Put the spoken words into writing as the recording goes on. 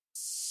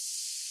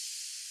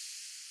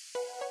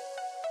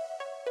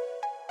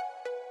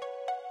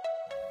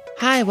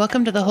Hi,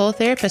 welcome to the Whole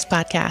Therapist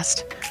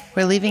Podcast.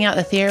 We're leaving out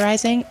the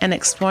theorizing and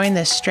exploring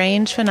this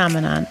strange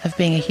phenomenon of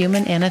being a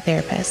human and a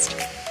therapist.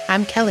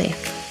 I'm Kelly,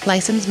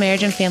 licensed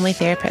marriage and family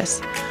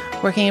therapist,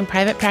 working in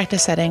private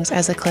practice settings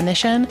as a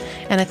clinician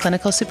and a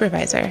clinical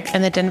supervisor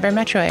in the Denver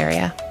metro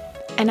area.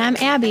 And I'm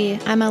Abby.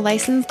 I'm a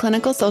licensed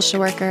clinical social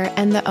worker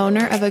and the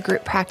owner of a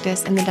group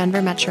practice in the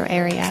Denver metro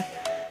area.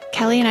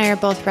 Kelly and I are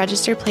both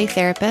registered play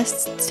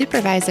therapists,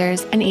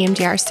 supervisors, and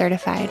EMDR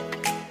certified.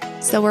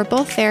 So we're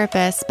both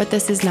therapists, but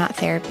this is not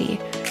therapy.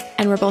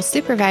 And we're both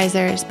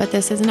supervisors, but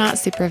this is not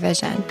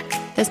supervision.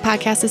 This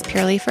podcast is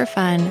purely for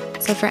fun.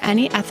 So for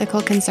any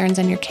ethical concerns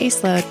on your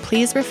caseload,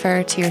 please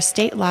refer to your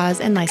state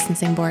laws and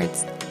licensing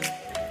boards.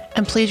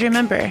 And please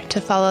remember to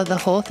follow The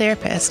Whole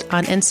Therapist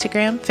on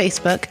Instagram,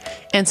 Facebook,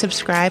 and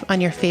subscribe on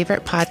your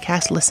favorite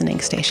podcast listening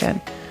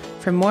station.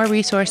 For more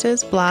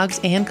resources, blogs,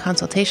 and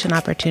consultation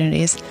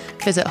opportunities,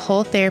 visit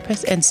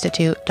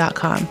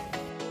WholeTherapistInstitute.com.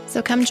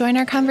 So come join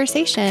our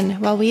conversation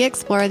while we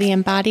explore the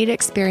embodied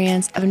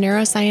experience of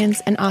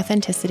neuroscience and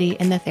authenticity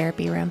in the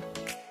therapy room.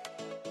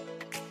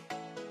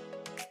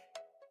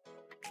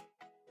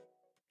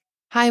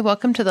 Hi,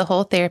 welcome to the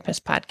Whole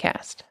Therapist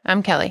Podcast.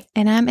 I'm Kelly.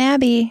 And I'm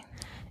Abby.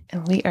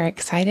 And we are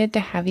excited to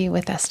have you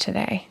with us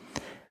today.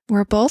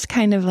 We're both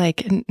kind of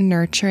like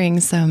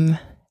nurturing some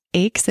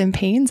aches and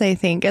pains, I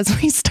think,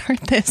 as we start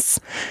this.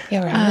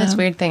 Yeah, we're having this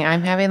weird thing.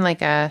 I'm having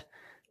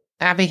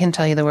Abby can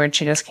tell you the word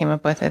she just came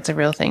up with. It's a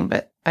real thing,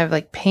 but I have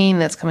like pain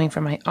that's coming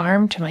from my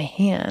arm to my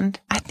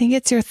hand. I think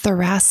it's your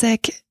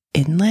thoracic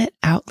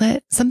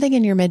outlet, something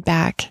in your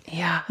mid-back.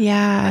 Yeah.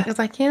 Yeah. Because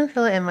I can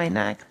feel it in my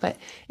neck, but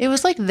it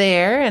was like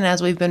there. And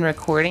as we've been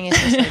recording, it's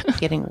just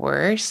like getting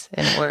worse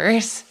and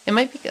worse. It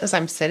might be because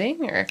I'm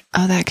sitting or.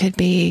 Oh, that could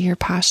be your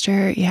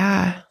posture.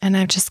 Yeah. And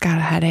I've just got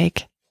a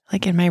headache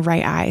like in my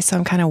right eye. So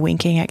I'm kind of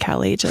winking at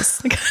Kelly,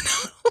 just kind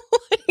of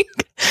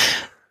like.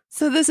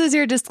 So this is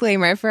your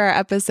disclaimer for our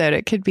episode.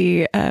 It could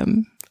be a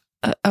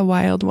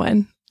wild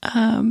one.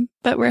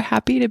 But we're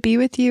happy to be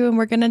with you. And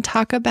we're going to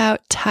talk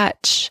about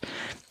touch,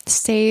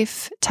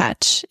 safe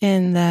touch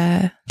in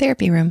the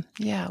therapy room.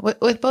 Yeah.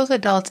 With both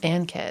adults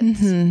and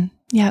kids. Mm-hmm.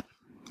 Yep.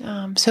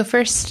 So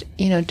first,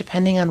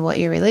 depending on what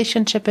your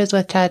relationship is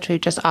with touch, we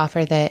just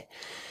offer that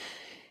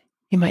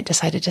you might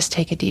decide to just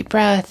take a deep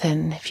breath.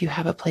 And if you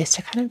have a place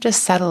to kind of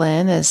just settle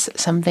in, as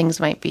some things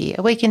might be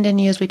awakened in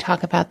you as we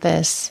talk about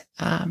this,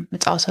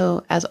 it's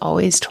also, as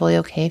always, totally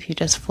okay if you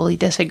just fully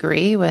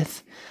disagree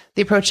with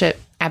the approach that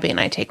Abby and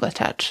I take with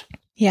touch.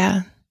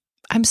 Yeah.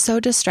 I'm so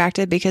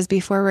distracted because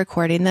before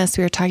recording this,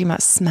 we were talking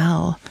about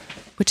smell,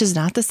 which is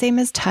not the same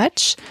as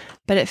touch,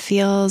 but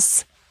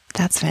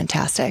that's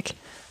fantastic.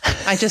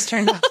 I just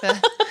turned off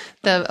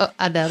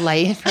the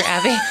light for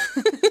Abby.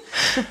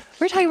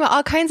 We're talking about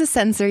all kinds of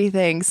sensory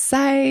things,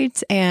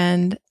 sight,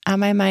 and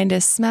on my mind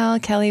is smell.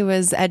 Kelly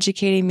was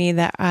educating me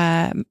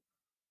that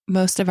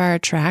most of our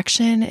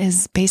attraction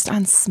is based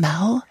on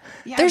smell.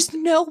 Yeah. There's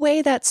no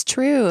way that's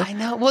true. I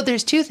know. Well,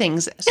 there's two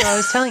things. So I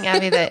was telling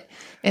Abby that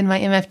in my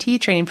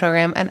MFT training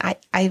program, and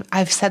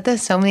I've said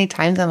this so many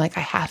times, I'm like,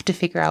 I have to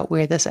figure out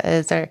where this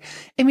is. I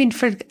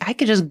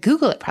could just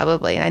Google it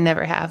probably, and I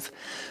never have.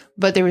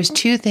 But there was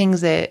two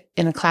things that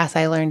in a class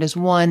I learned is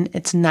one,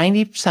 it's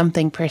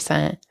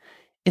 90-something%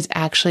 is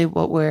actually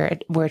what we're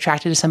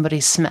attracted to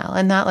somebody's smell,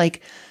 and not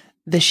like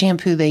the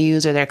shampoo they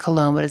use or their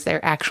cologne, but it's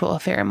their actual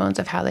pheromones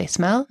of how they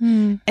smell.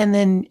 Mm. And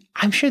then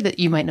I'm sure that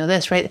you might know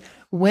this, right?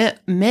 When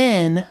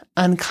men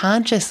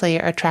unconsciously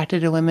are attracted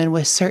to women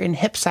with certain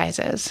hip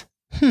sizes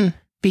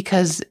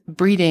because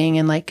breeding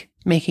and like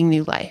making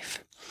new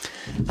life.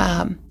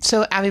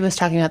 So Abby was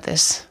talking about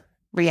this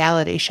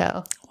reality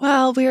show.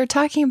 Well, we were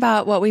talking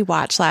about what we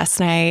watched last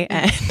night,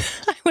 and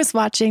I was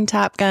watching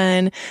Top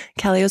Gun.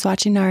 Kelly was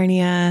watching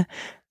Narnia.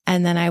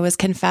 And then I was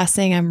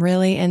confessing I'm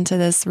really into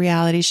this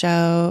reality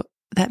show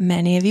that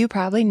many of you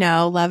probably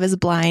know, Love is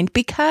Blind,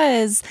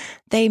 because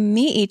they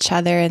meet each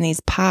other in these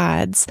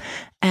pods.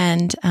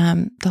 And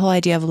the whole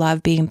idea of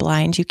love being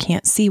blind, you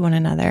can't see one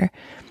another,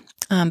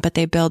 but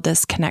they build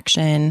this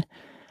connection.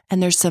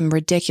 And there's some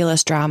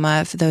ridiculous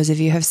drama. For those of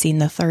you who have seen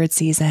the third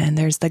season,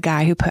 there's the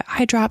guy who put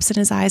eye drops in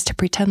his eyes to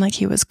pretend like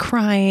he was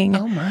crying.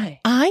 Oh my.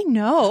 I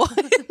know.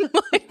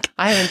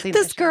 I haven't seen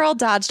this girl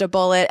dodged a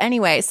bullet.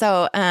 Anyway,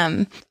 so,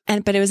 but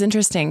it was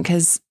interesting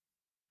because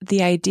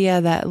the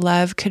idea that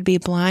love could be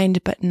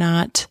blind, but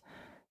not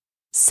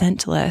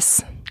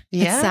scentless.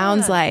 Yeah. It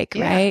sounds like,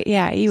 right?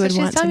 Yeah. You would want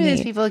to meet. She's telling me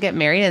these people get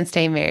married and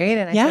stay married.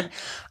 And I said,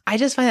 I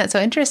just find that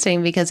so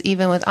interesting because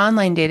even with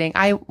online dating,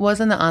 I was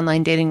in the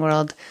online dating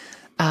world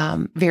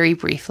very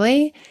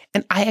briefly.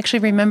 And I actually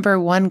remember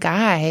one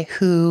guy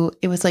who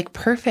it was like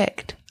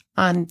perfect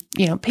on,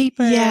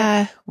 paper.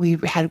 Yeah. We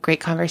had great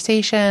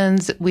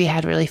conversations. We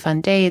had really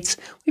fun dates.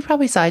 We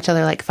probably saw each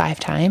other like 5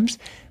 times,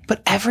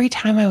 but every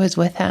time I was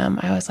with him,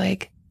 I was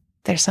like,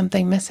 there's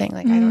something missing.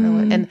 Like, I don't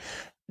know what, and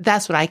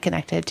that's what I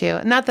connected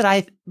to. Not that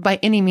I, by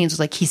any means, was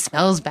like, he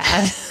smells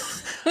bad.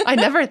 I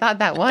never thought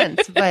that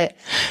once, but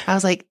I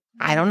was like,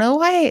 I don't know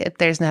why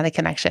there's not a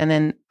connection.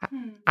 And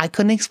I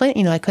couldn't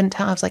explain, I couldn't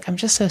tell. I was like, I'm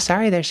just so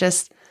sorry. There's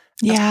just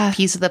a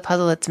piece of the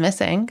puzzle that's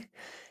missing.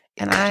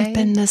 And Could have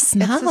been the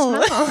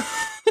smell.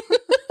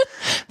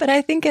 But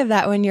I think of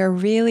that when you're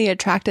really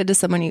attracted to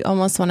someone, you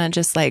almost want to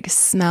just like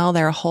smell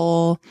their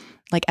whole,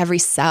 like every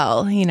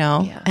cell,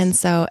 Yes. And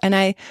so, and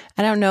I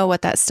don't know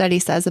what that study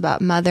says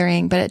about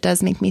mothering, but it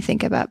does make me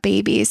think about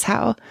babies,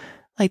 how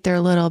like their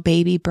little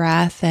baby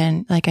breath.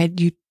 And like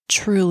you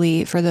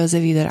truly, for those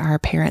of you that are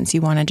parents,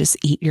 you want to just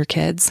eat your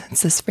kids.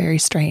 It's this very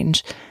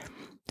strange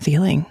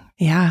feeling.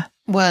 Yeah.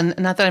 Well,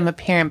 not that I'm a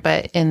parent,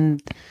 but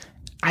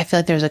I feel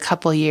like there was a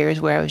couple years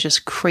where I was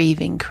just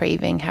craving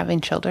having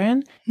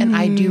children. And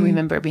I do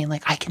remember being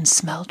like, I can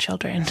smell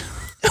children.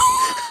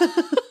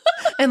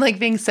 And like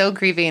being so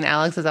creepy. And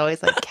Alex is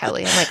always like,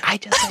 Kelly, I'm like, I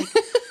just like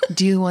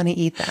do want to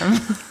eat them.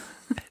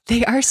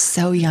 They are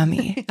so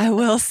yummy, I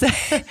will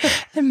say.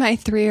 And my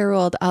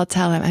 3-year-old, I'll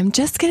tell him, I'm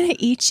just going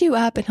to eat you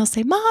up. And he'll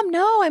say, Mom,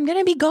 no, I'm going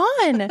to be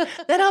gone.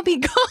 Then I'll be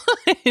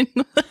gone.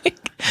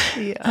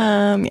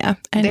 Yeah.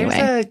 Anyway.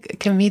 There's a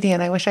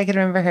comedian. I wish I could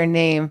remember her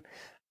name.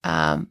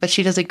 But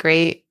she does a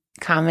great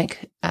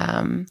comic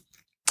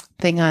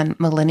thing on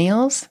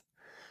millennials.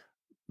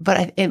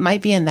 But it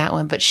might be in that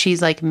one. But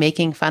she's like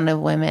making fun of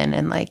women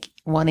and like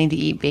wanting to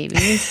eat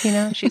babies.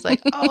 She's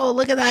like, "Oh,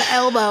 look at that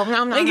elbow!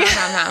 Nom, nom, nom,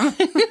 nom, nom."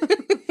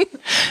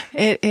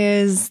 It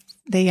is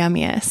the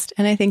yummiest,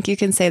 and I think you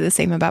can say the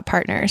same about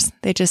partners.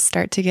 They just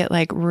start to get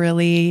like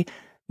really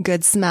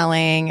good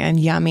smelling and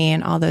yummy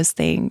and all those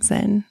things,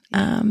 and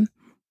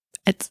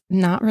it's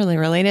not really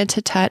related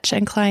to touch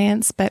and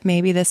clients, but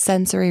maybe the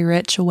sensory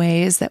rich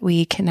ways that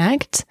we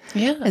connect.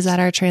 Yeah. Is that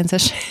our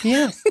transition?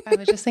 Yes. I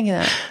was just thinking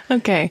that.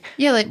 Okay.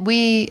 Yeah. Like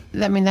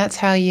that's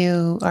how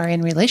you are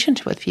in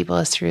relationship with people,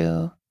 is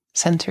through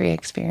sensory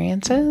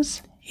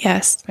experiences.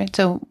 Yes. Right.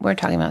 So we're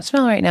talking about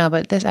smell right now,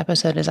 but this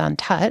episode is on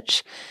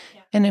touch.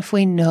 Yeah. And if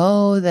we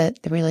know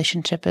that the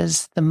relationship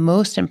is the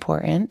most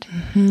important,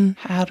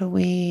 how do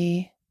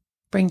we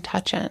bring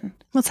touch in?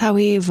 Well, it's how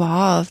we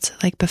evolved.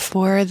 Like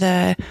before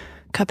the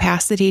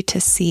capacity to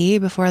see,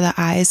 before the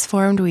eyes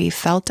formed, we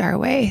felt our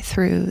way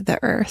through the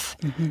earth.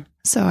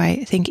 So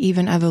I think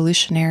even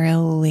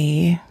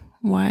evolutionarily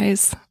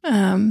wise,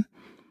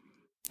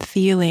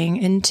 feeling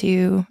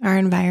into our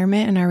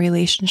environment and our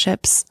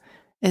relationships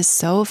is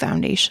so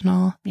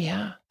foundational.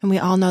 Yeah. And we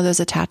all know those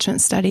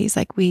attachment studies,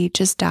 like we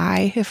just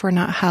die if we're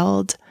not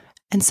held.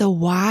 And so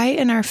why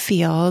in our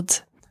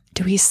field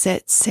do we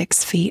sit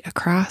 6 feet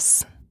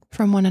across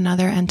from one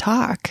another and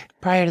talk?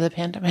 Prior to the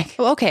pandemic.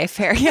 Okay,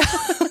 fair. Yeah.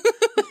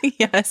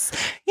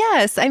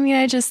 Yes. I mean,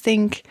 I just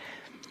think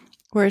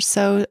we're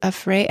so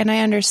afraid, and I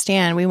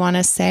understand we want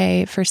to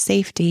say for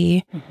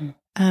safety,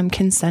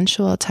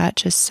 consensual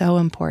touch is so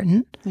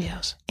important.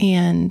 Yes.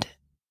 And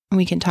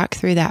we can talk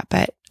through that,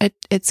 but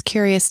it's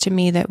curious to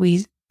me that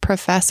we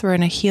profess we're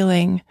in a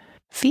healing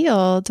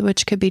field,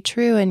 which could be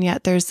true. And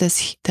yet there's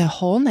the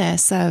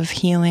wholeness of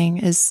healing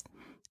is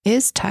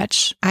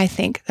touch. I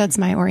think that's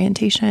my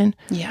orientation.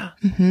 Yeah.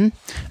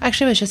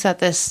 Actually, I was just at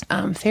this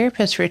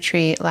therapist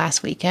retreat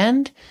last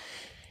weekend,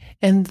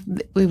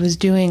 and we was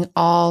doing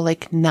all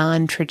like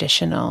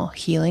non-traditional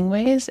healing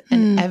ways.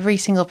 And every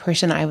single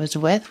person I was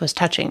with was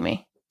touching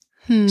me.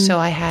 So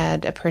I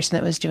had a person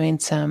that was doing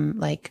some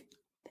like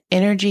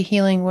energy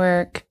healing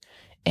work,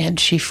 and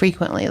she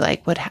frequently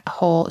like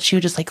she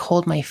would just like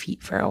hold my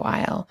feet for a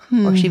while,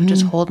 or she would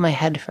just hold my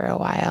head for a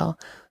while.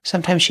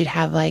 Sometimes she'd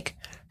have like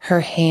her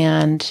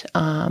hand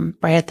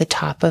right at the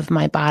top of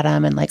my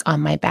bottom and like on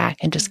my back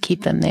and just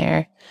keep them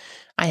there.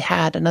 I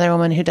had another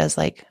woman who does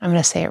like, I'm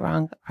going to say it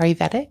wrong,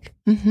 Ayurvedic,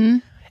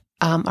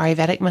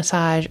 Ayurvedic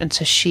massage. And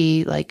so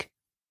she like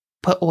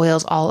put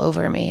oils all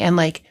over me, and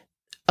like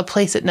a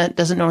place that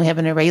doesn't normally have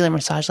an irregular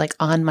massage, like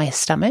on my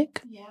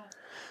stomach. Yeah.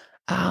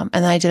 And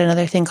then I did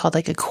another thing called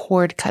like a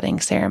cord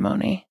cutting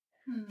ceremony,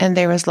 and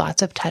there was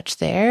lots of touch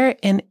there.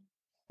 And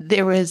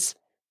there was,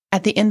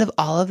 at the end of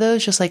all of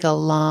those, just like a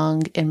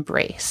long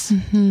embrace.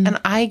 And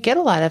I get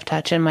a lot of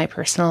touch in my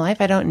personal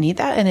life. I don't need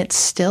that. And it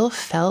still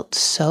felt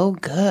so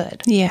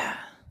good. Yeah.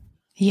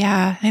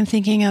 Yeah. I'm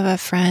thinking of a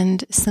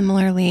friend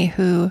similarly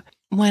who,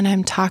 when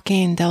I'm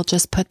talking, they'll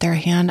just put their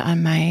hand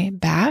on my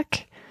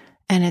back.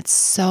 And it's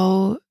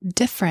so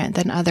different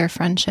than other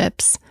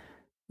friendships,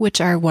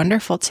 which are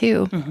wonderful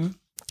too.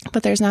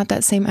 But there's not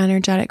that same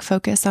energetic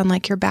focus on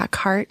like your back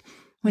heart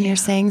when you're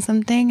saying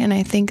something. And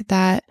I think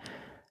that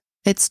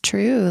it's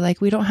true. Like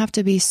we don't have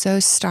to be so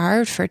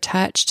starved for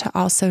touch to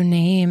also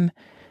name.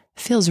 It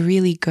feels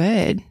really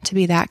good to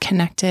be that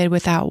connected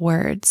without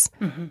words.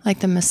 Like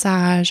the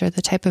massage or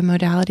the type of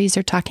modalities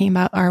you're talking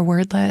about are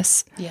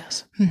wordless.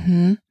 Yes.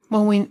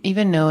 Well, we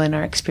even know in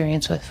our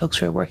experience with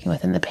folks we were working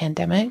with in the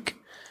pandemic,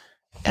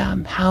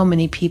 how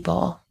many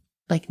people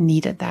like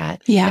needed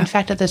that. Yeah. In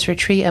fact, at this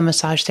retreat, a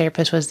massage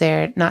therapist was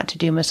there not to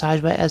do massage,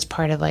 but as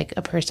part of like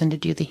a person to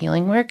do the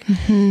healing work.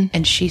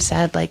 And she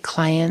said like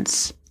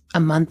clients a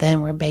month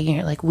in were begging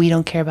her, like, we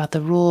don't care about the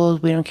rules.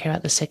 We don't care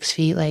about the 6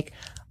 feet. Like,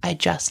 I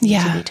just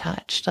need to be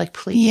touched. Like,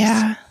 please.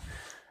 Yeah.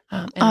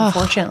 And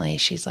unfortunately,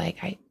 she's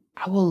like, I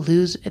I will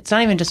lose. It's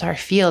not even just our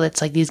field.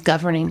 It's like these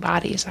governing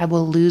bodies. I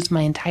will lose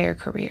my entire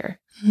career.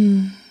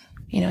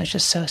 It's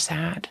just so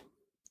sad.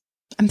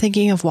 I'm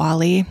thinking of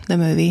WALL-E, the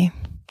movie.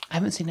 I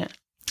haven't seen it.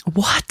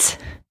 What?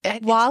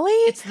 WALL-E?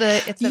 It's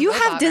the you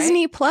robot, have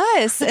Disney right?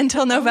 Plus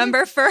until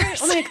November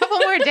 1st. Only a couple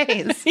more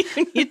days.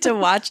 You need to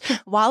watch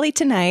WALL-E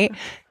tonight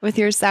with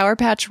your Sour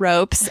Patch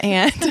ropes,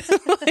 and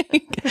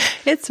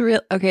it's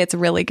real. Okay, it's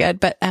really good,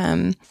 but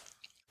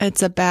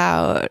it's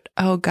about,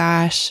 oh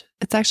gosh,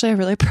 it's actually a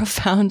really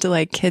profound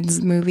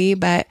kids movie,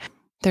 but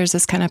there's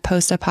this kind of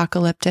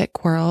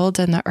post-apocalyptic world,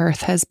 and the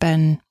earth has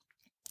been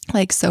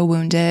so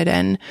wounded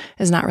and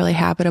is not really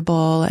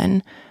habitable,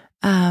 and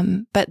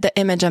but the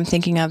image I'm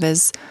thinking of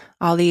is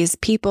all these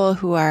people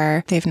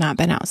they've not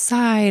been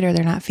outside, or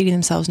they're not feeding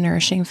themselves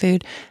nourishing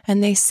food,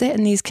 and they sit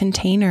in these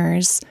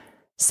containers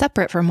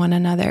separate from one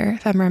another,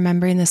 if I'm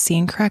remembering the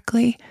scene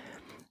correctly.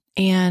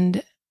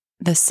 And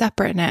the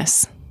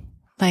separateness,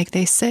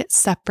 they sit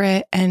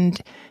separate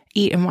and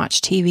eat and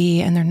watch TV,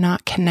 and they're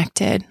not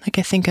connected. I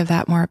think of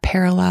that more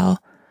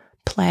parallel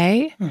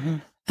play.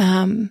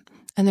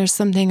 And there's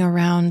something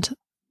around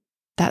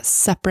that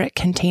separate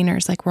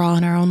containers, we're all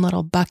in our own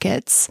little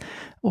buckets,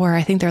 or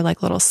I think they're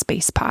little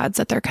space pods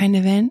that they're kind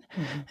of in,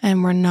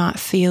 and we're not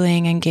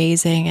feeling and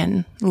gazing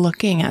and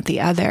looking at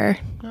the other,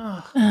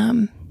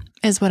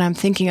 is what I'm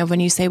thinking of when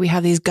you say we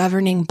have these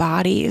governing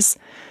bodies.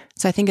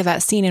 So I think of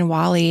that scene in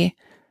WALL-E,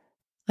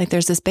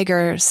 there's this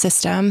bigger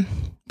system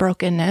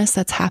brokenness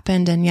that's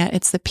happened, and yet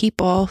it's the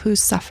people who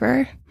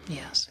suffer.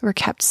 Yes. We're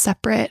kept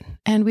separate,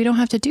 and we don't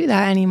have to do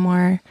that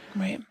anymore.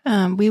 Right.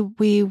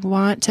 We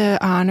want to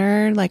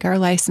honor our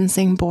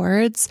licensing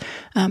boards.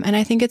 And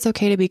I think it's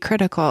okay to be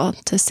critical,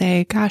 to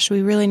say, gosh,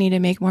 we really need to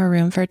make more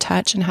room for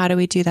touch. And how do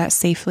we do that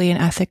safely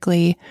and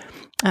ethically?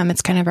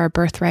 It's kind of our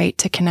birthright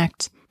to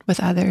connect with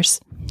others.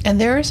 And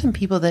there are some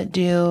people that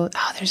do,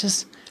 there's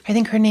this, I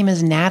think her name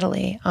is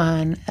Natalie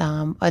on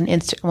one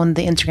of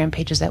the Instagram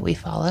pages that we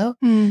follow.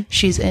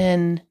 She's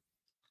in,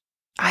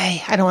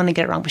 I don't want to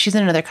get it wrong, but she's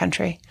in another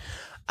country.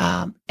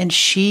 And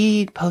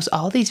she posts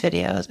all these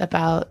videos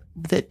about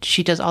that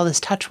she does all this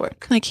touch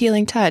work.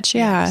 Healing touch.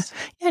 Yeah. Yes.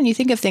 Yeah. And you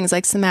think of things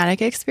like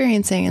somatic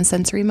experiencing and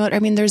sensory motor. I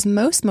mean, there's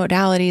most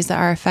modalities that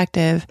are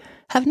effective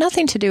have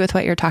nothing to do with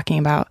what you're talking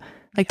about,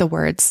 the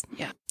words.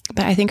 Yeah.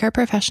 But I think our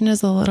profession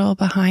is a little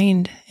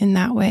behind in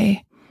that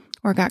way,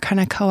 or got kind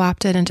of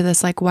co-opted into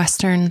this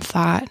Western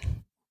thought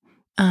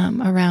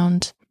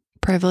around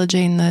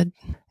privileging the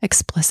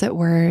explicit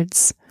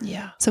words.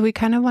 Yeah. So we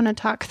kind of want to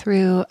talk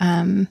through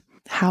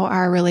how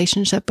our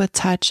relationship with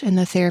touch in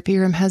the therapy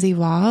room has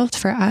evolved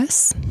for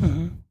us,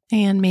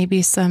 and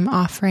maybe some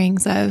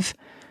offerings of,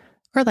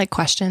 or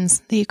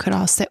questions that you could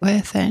all sit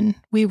with. And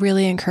we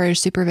really encourage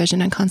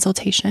supervision and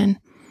consultation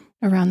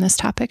around this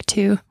topic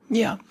too.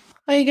 Yeah.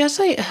 I guess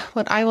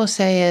what I will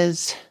say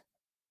is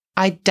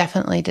I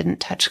definitely didn't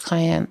touch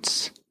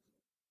clients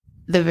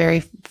the very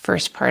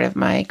first part of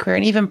my career.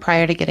 And even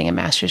prior to getting a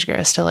master's degree, I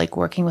was still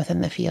working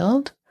within the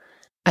field.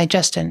 I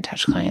just didn't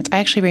touch clients. I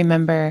actually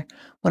remember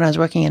when I was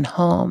working in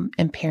home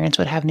and parents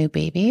would have new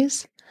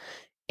babies,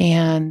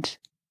 and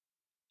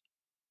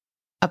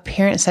a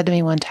parent said to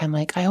me one time,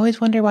 I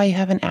always wonder why you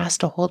haven't asked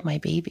to hold my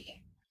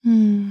baby.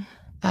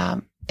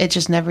 It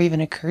just never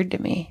even occurred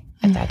to me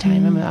at that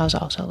time. I mean, I was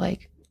also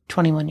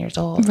 21 years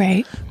old.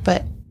 Right.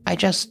 But I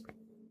just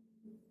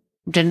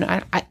didn't,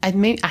 I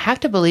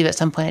have to believe at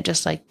some point I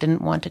just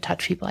didn't want to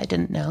touch people I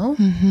didn't know.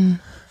 And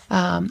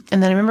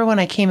then I remember when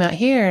I came out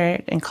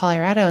here in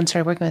Colorado and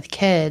started working with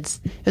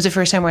kids, it was the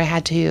first time where I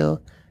had to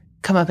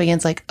come up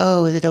against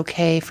is it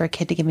okay for a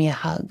kid to give me a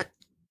hug?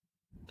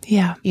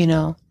 Yeah.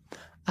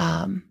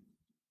 And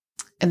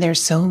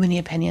there's so many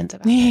opinions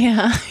about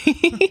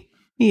it.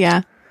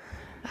 Yeah.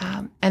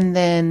 And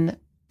then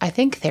I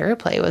think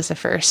TheraPlay was the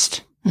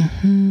first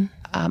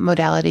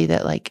modality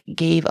that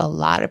gave a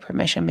lot of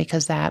permission,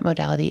 because that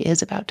modality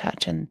is about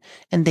touch, and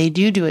they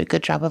do a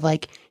good job of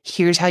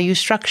here's how you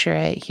structure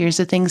it. Here's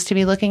the things to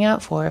be looking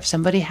out for. If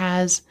somebody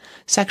has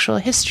sexual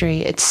history,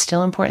 it's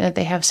still important that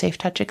they have safe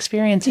touch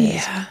experiences.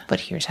 Yeah. But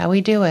here's how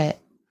we do it.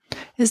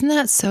 Isn't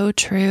that so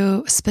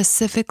true,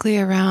 specifically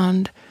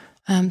around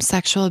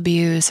sexual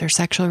abuse or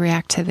sexual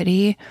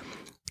reactivity?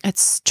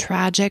 It's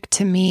tragic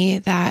to me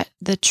that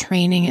the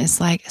training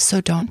is so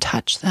don't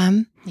touch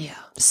them. Yeah.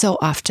 So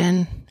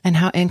often, and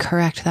how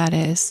incorrect that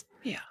is.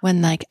 Yeah.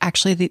 When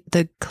actually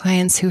the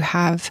clients who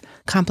have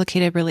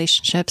complicated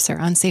relationships or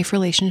unsafe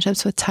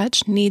relationships with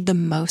touch need the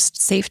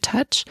most safe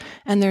touch,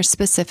 and there's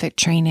specific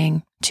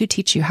training to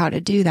teach you how to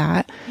do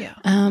that. Yeah.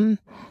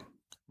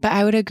 But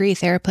I would agree,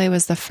 TheraPlay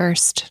was the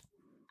first.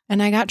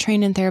 And I got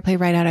trained in TheraPlay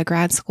right out of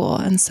grad school.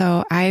 And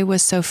so I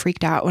was so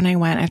freaked out when I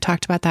went. I've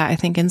talked about that, I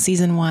think, in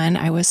season 1.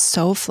 I was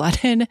so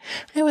flooded.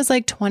 I was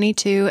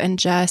 22 and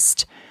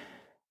just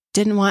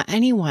didn't want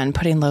anyone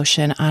putting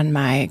lotion on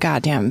my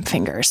goddamn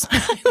fingers.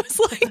 I was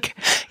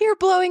you're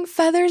blowing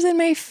feathers in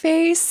my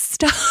face.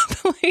 Stop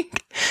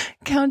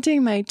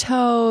counting my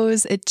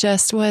toes. It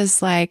just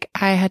was I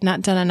had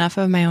not done enough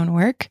of my own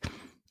work.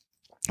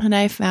 And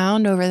I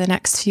found over the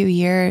next few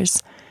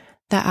years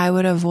that I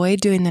would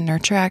avoid doing the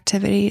nurture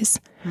activities,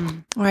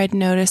 or I'd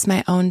notice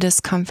my own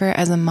discomfort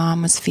as a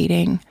mom was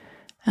feeding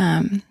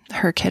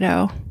her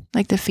kiddo,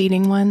 like the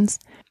feeding ones.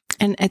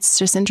 And it's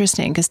just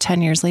interesting because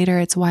 10 years later,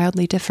 it's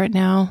wildly different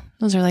now.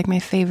 Those are like my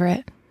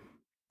favorite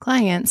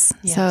clients.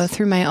 Yes. So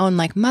through my own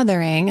like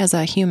mothering as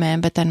a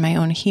human, but then my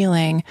own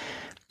healing,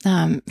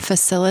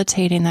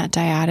 facilitating that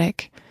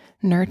dyadic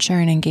nurture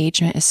and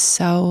engagement is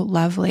so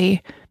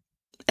lovely.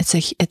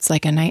 It's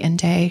like a night and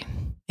day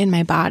in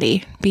my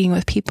body, being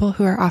with people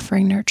who are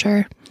offering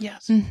nurture.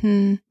 Yes.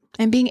 Mm-hmm.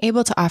 And being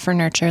able to offer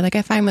nurture. Like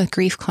I find with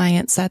grief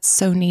clients, that's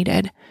so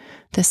needed.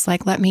 This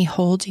like, let me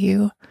hold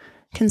you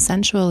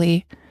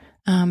consensually,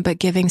 but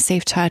giving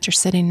safe touch or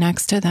sitting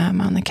next to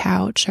them on the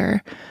couch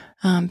or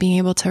being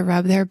able to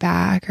rub their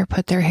back or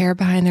put their hair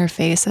behind their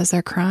face as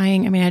they're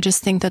crying. I mean, I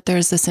just think that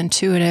there's this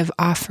intuitive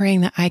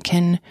offering that I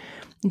can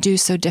do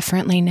so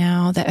differently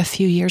now that a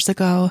few years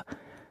ago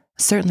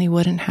certainly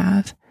wouldn't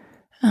have.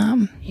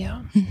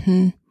 Yeah.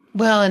 Mm-hmm.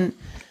 Well, and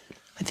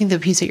I think the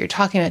piece that you're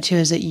talking about too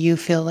is that you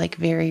feel like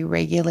very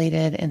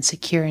regulated and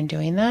secure in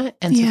doing that.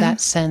 And so that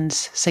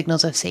sends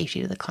signals of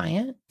safety to the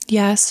client.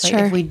 Yes, Like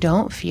sure. if we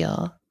don't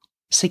feel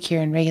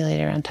secure and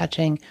regulated around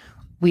touching,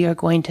 we are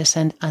going to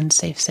send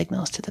unsafe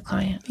signals to the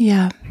client.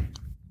 Yeah.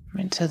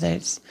 Right. So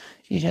there's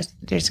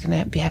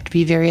going to have to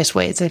be various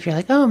ways that if you're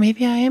like, oh,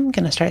 maybe I am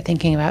going to start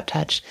thinking about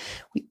touch,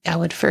 I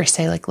would first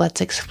say like,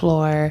 let's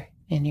explore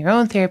in your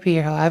own therapy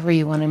or however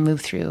you want to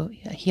move through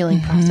a healing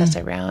process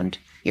around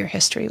your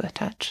history with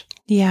touch.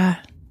 Yeah,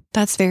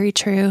 that's very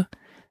true.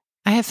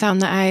 I have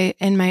found that I,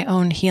 in my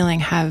own healing,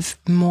 have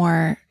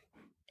more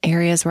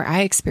areas where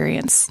I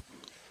experience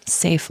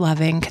safe,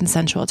 loving,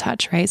 consensual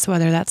touch, right? So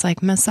whether that's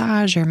like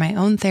massage or my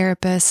own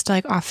therapist,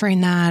 like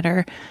offering that,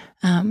 or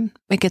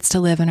it gets to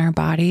live in our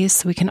bodies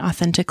so we can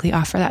authentically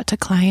offer that to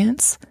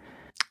clients.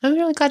 I'm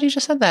really glad you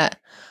just said that.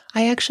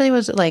 I actually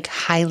was like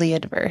highly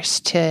adverse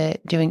to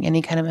doing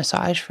any kind of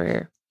massage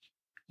for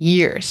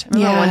years. I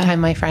remember one time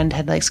my friend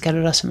had like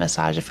scheduled us a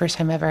massage, the first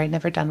time ever. I'd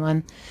never done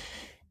one.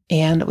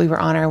 And we were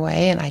on our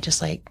way and I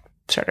just like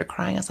started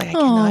crying. I was like, I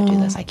cannot do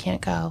this. I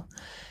can't go.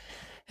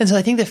 And so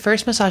I think the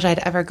first massage I'd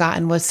ever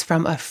gotten was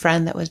from a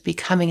friend that was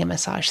becoming a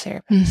massage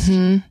therapist.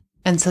 Mm-hmm.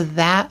 And so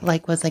that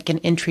like was like an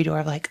entry door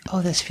of like,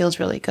 oh, this feels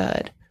really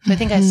good. So I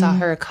think I saw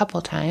her a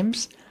couple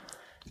times.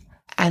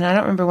 And I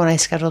don't remember when I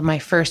scheduled my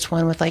first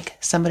one with like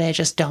somebody I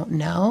just don't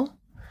know.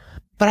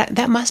 But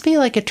that must be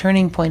like a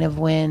turning point of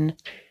when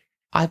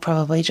I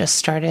probably just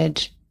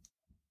started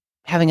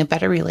having a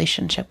better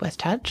relationship with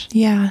touch.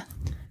 Yeah.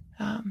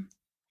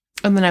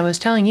 And then I was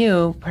telling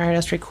you prior to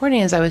us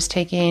recording is I was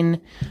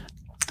taking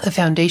the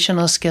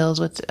foundational skills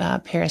with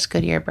Paris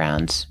Goodyear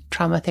Brown's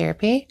trauma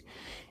therapy.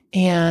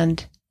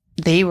 And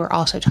they were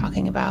also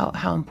talking about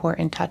how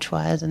important touch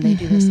was. And they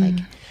do this like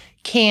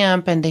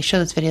camp and they show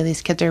this video.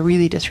 These kids are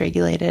really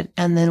dysregulated.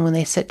 And then when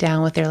they sit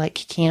down with their like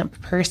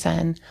camp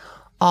person,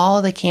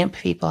 all the camp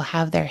people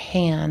have their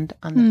hand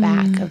on the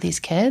back of these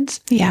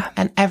kids. Yeah.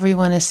 And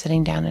everyone is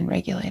sitting down and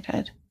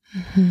regulated.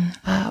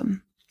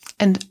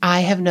 And I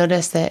have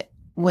noticed that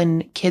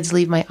when kids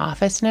leave my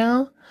office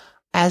now,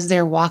 as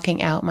they're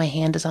walking out, my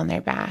hand is on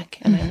their back.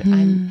 And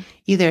I'm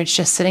either it's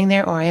just sitting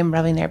there or I am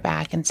rubbing their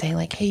back and saying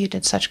like, hey, you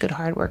did such good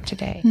hard work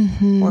today.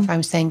 Or if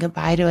I'm saying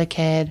goodbye to a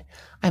kid,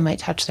 I might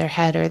touch their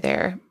head or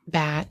their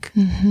back.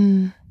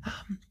 And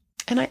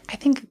I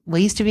think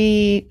ways to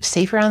be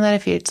safe around that,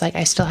 if it's like,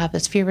 I still have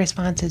this fear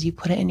response, is you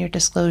put it in your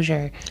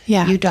disclosure.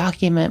 Yeah. You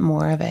document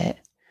more of it.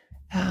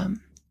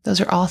 Those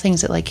are all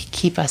things that like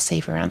keep us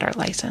safe around our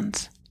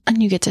license.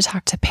 And you get to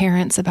talk to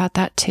parents about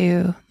that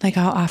too. Like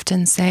I'll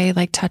often say,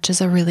 like, touch is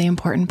a really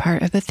important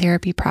part of the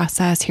therapy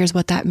process. Here's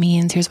what that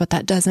means. Here's what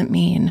that doesn't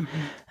mean.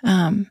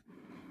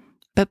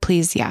 But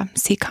please,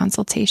 seek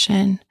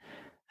consultation.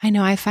 I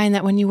know I find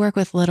that when you work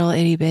with little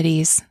itty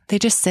bitties, they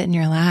just sit in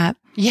your lap.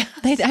 Yeah.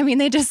 They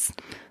just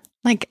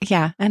like,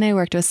 yeah. And I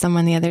worked with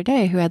someone the other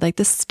day who had like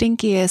the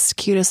stinkiest,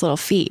 cutest little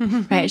feet,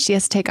 right? She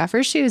has to take off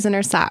her shoes and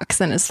her socks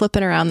and is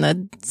flipping around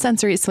the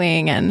sensory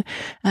swing. And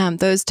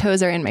those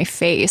toes are in my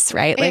face,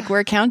 right? Like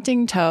we're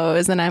counting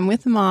toes and I'm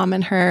with mom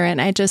and her. And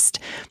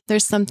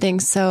there's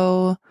something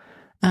so,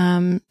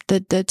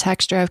 the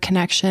texture of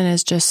connection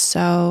is just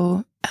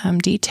so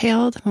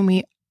detailed when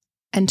we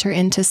enter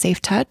into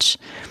safe touch.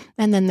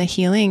 And then the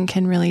healing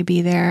can really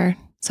be there.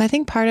 So I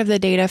think part of the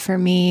data for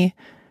me,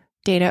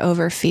 data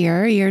over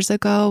fear years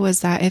ago,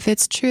 was that if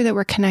it's true that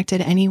we're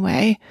connected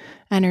anyway,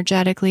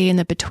 energetically in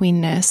the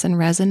betweenness and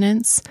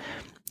resonance,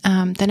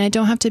 then I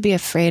don't have to be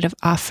afraid of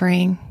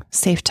offering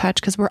safe touch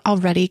because we're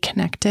already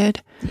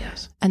connected.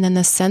 Yes. And then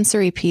the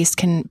sensory piece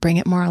can bring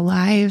it more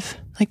alive.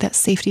 Like that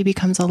safety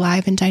becomes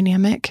alive and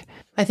dynamic.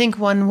 I think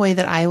one way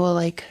that I will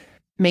like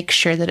make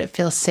sure that it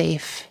feels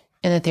safe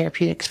in the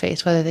therapeutic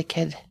space, whether the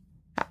kid,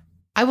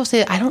 I will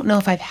say, I don't know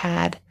if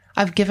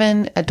I've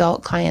given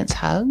adult clients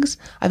hugs.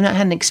 I've not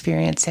had an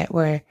experience yet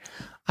where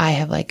I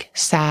have like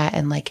sat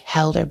and like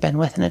held or been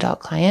with an adult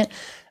client.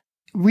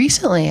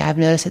 Recently, I've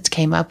noticed it's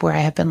came up where I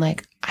have been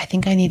like, I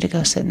think I need to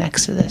go sit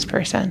next to this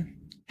person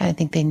and I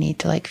think they need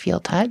to like feel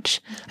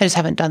touch. I just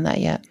haven't done that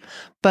yet.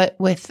 But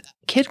with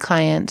kid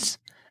clients,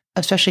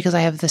 especially because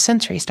I have the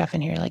sensory stuff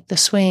in here, like the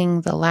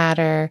swing, the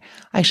ladder.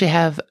 I actually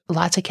have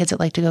lots of kids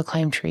that like to go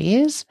climb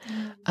trees.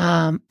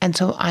 And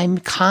so I'm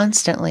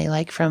constantly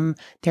like from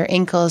their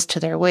ankles to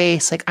their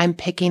waist, like I'm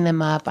picking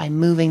them up, I'm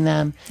moving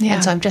them. Yeah.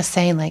 And so I'm just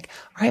saying like,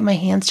 all right, my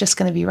hand's just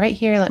going to be right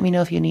here. Let me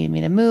know if you need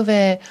me to move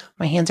it.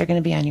 My hands are going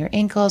to be on your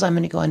ankles. I'm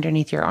going to go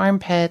underneath your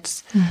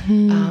armpits,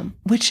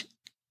 which,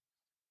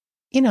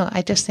 you know,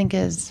 I just think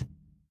is,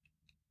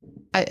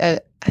 I'm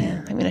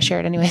going to share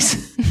it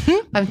anyways.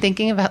 I'm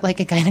thinking about like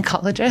a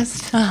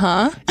gynecologist.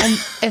 And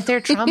if they're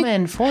trauma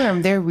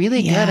informed, they're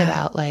really good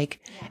about like,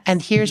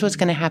 and here's what's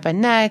going to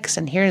happen next.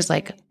 And here's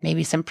like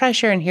maybe some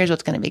pressure and here's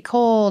what's going to be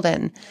cold.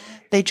 And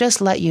they just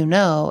let you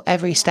know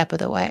every step of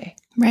the way.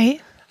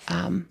 Right.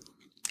 And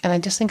I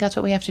just think that's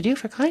what we have to do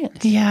for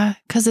clients. Yeah.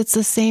 Cause it's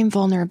the same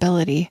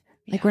vulnerability.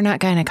 Like we're not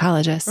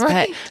gynecologists,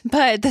 right.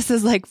 but this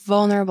is like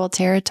vulnerable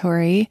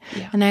territory.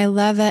 Yeah. And I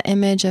love that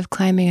image of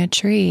climbing a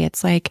tree.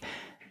 It's like,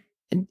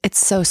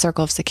 it's so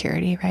circle of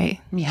security,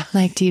 right? Yeah.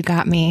 Like, do you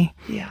got me?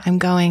 Yeah. I'm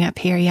going up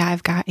here. Yeah,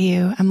 I've got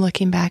you. I'm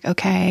looking back.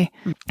 Okay.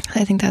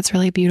 I think that's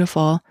really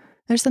beautiful.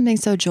 There's something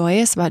so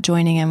joyous about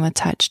joining in with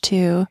touch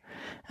too.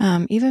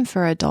 Even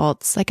for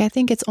adults. Like, I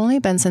think it's only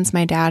been since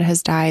my dad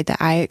has died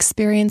that I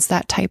experienced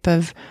that type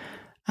of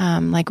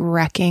like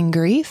wrecking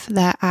grief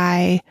that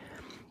I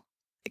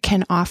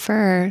can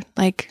offer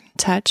like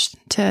touch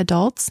to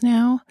adults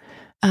now,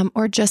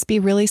 or just be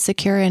really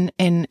secure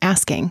in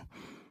asking.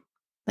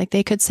 Like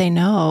they could say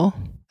no.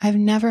 I've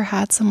never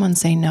had someone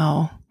say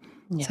no.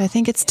 Yeah. So I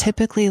think it's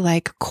typically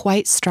like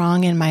quite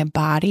strong in my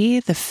body,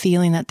 the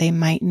feeling that they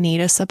might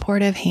need a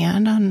supportive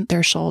hand on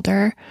their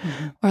shoulder,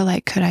 or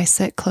like, could I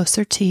sit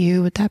closer to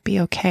you? Would that be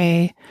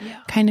okay?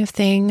 Yeah. Kind of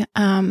thing.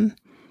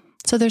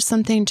 So there's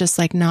something just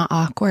like not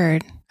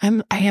awkward.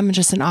 I am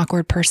just an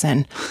awkward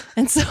person.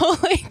 And so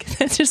like,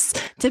 that's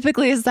just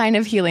typically a sign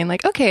of healing.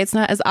 Like, okay, it's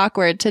not as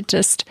awkward to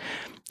just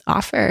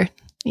offer,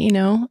 you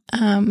know?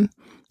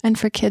 And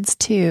for kids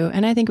too.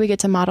 And I think we get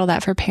to model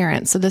that for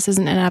parents. So this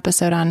isn't an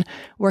episode on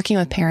working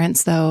with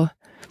parents, though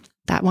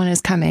that one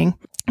is coming.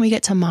 We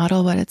get to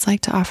model what it's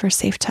like to offer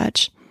safe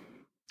touch.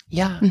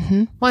 Yeah.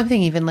 Well, I'm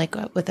thinking even like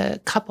with a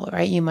couple,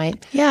 right? You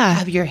might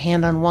have your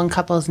hand on one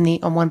couple's knee,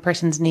 on one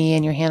person's knee,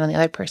 and your hand on the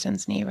other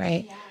person's knee,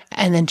 right? Yeah.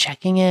 And then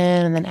checking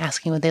in and then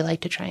asking would they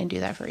like to try and do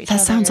that for each other.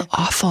 That sounds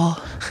awful.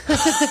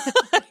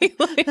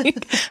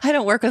 Like, I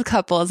don't work with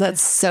couples.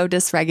 That's so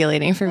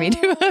dysregulating for me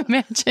to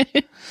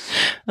imagine.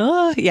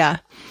 Oh, yeah.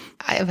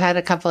 I've had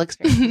a couple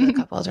experiences with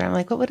couples where I'm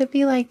like, what would it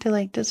be like to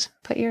like just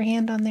put your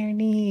hand on their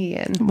knee?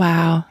 And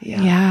wow.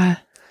 Yeah.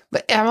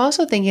 But I'm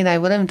also thinking I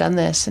wouldn't have done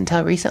this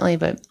until recently,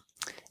 but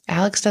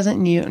Alex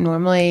doesn't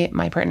normally,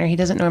 my partner, he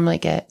doesn't normally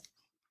get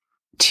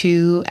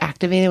too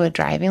activated with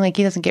driving. Like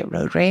he doesn't get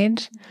road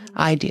rage.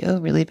 I do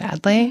really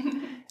badly.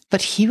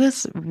 But he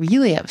was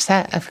really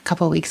upset a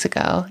couple of weeks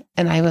ago.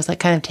 And I was like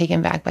kind of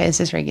taken back by his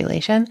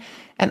dysregulation.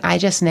 And I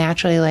just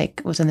naturally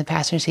like was in the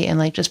passenger seat and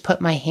like just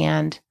put my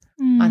hand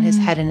on his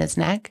head and his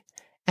neck.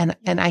 And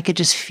I could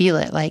just feel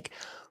it like,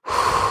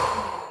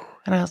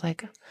 and I was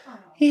like,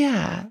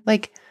 yeah,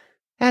 like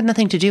it had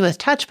nothing to do with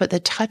touch, but the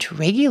touch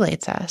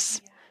regulates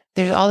us.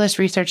 There's all this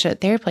research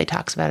that Theraplay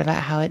talks about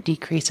how it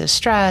decreases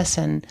stress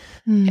and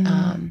gives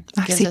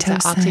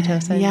us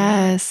oxytocin.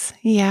 Yes.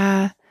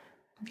 Yeah.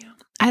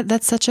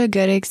 That's such a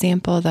good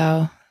example,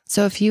 though.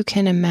 So if you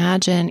can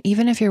imagine,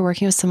 even if you're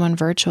working with someone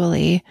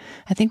virtually,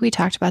 I think we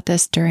talked about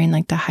this during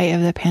like the height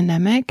of the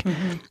pandemic.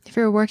 If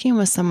you're working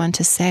with someone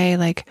to say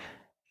like,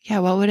 yeah,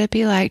 what would it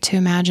be like to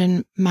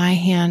imagine my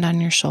hand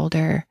on your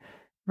shoulder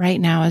right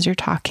now as you're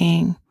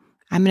talking?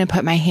 I'm going to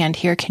put my hand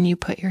here. Can you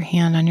put your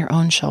hand on your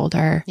own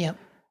shoulder? Yep.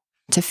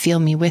 To feel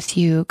me with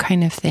you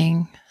kind of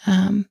thing.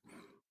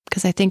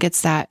 Because I think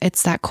it's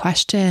that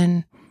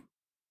question.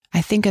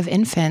 I think of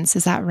infants.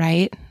 Is that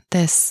right?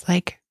 This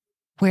like,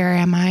 where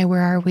am I?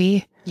 Where are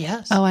we?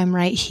 Yes. Oh, I'm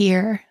right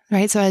here.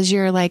 Right. So as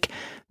you're like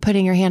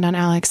putting your hand on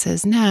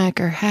Alex's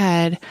neck or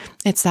head,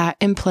 it's that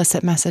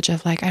implicit message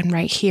of like, I'm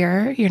right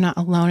here. You're not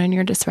alone in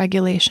your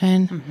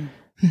dysregulation.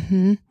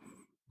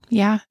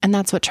 Yeah. And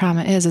that's what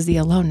trauma is the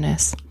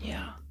aloneness.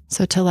 Yeah.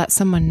 So to let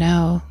someone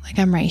know, like,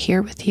 I'm right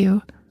here with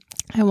you.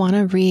 I want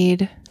to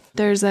read,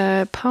 there's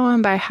a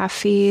poem by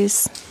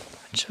Hafiz,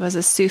 which was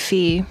a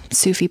Sufi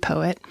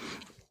poet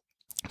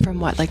from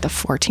what, like the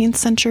 14th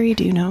century?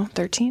 Do you know?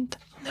 13th?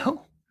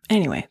 No.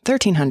 Anyway,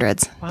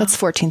 1300s. Wow. That's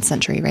 14th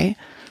century, right?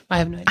 I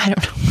have no idea. I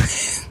don't know.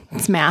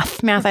 It's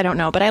math. I don't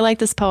know. But I like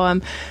this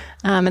poem.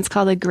 It's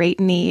called A Great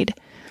Need.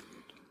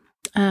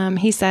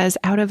 He says,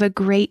 out of a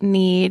great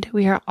need,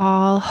 we are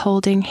all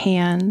holding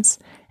hands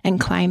and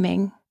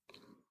climbing.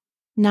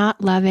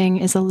 Not loving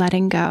is a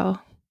letting go.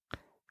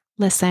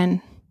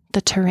 Listen,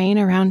 the terrain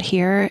around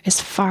here is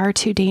far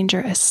too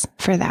dangerous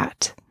for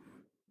that.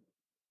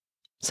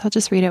 So I'll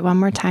just read it one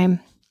more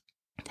time.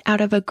 Out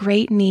of a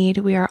great need,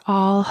 we are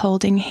all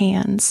holding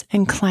hands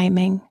and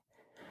climbing.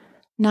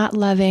 Not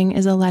loving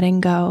is a letting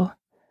go.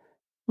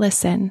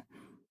 Listen,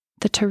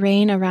 the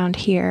terrain around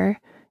here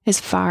is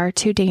far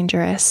too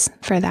dangerous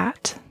for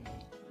that.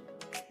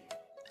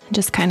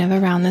 Just kind of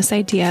around this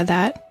idea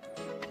that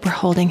we're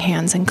holding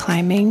hands and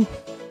climbing,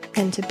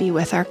 and to be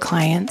with our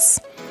clients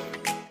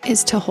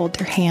is to hold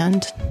their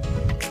hand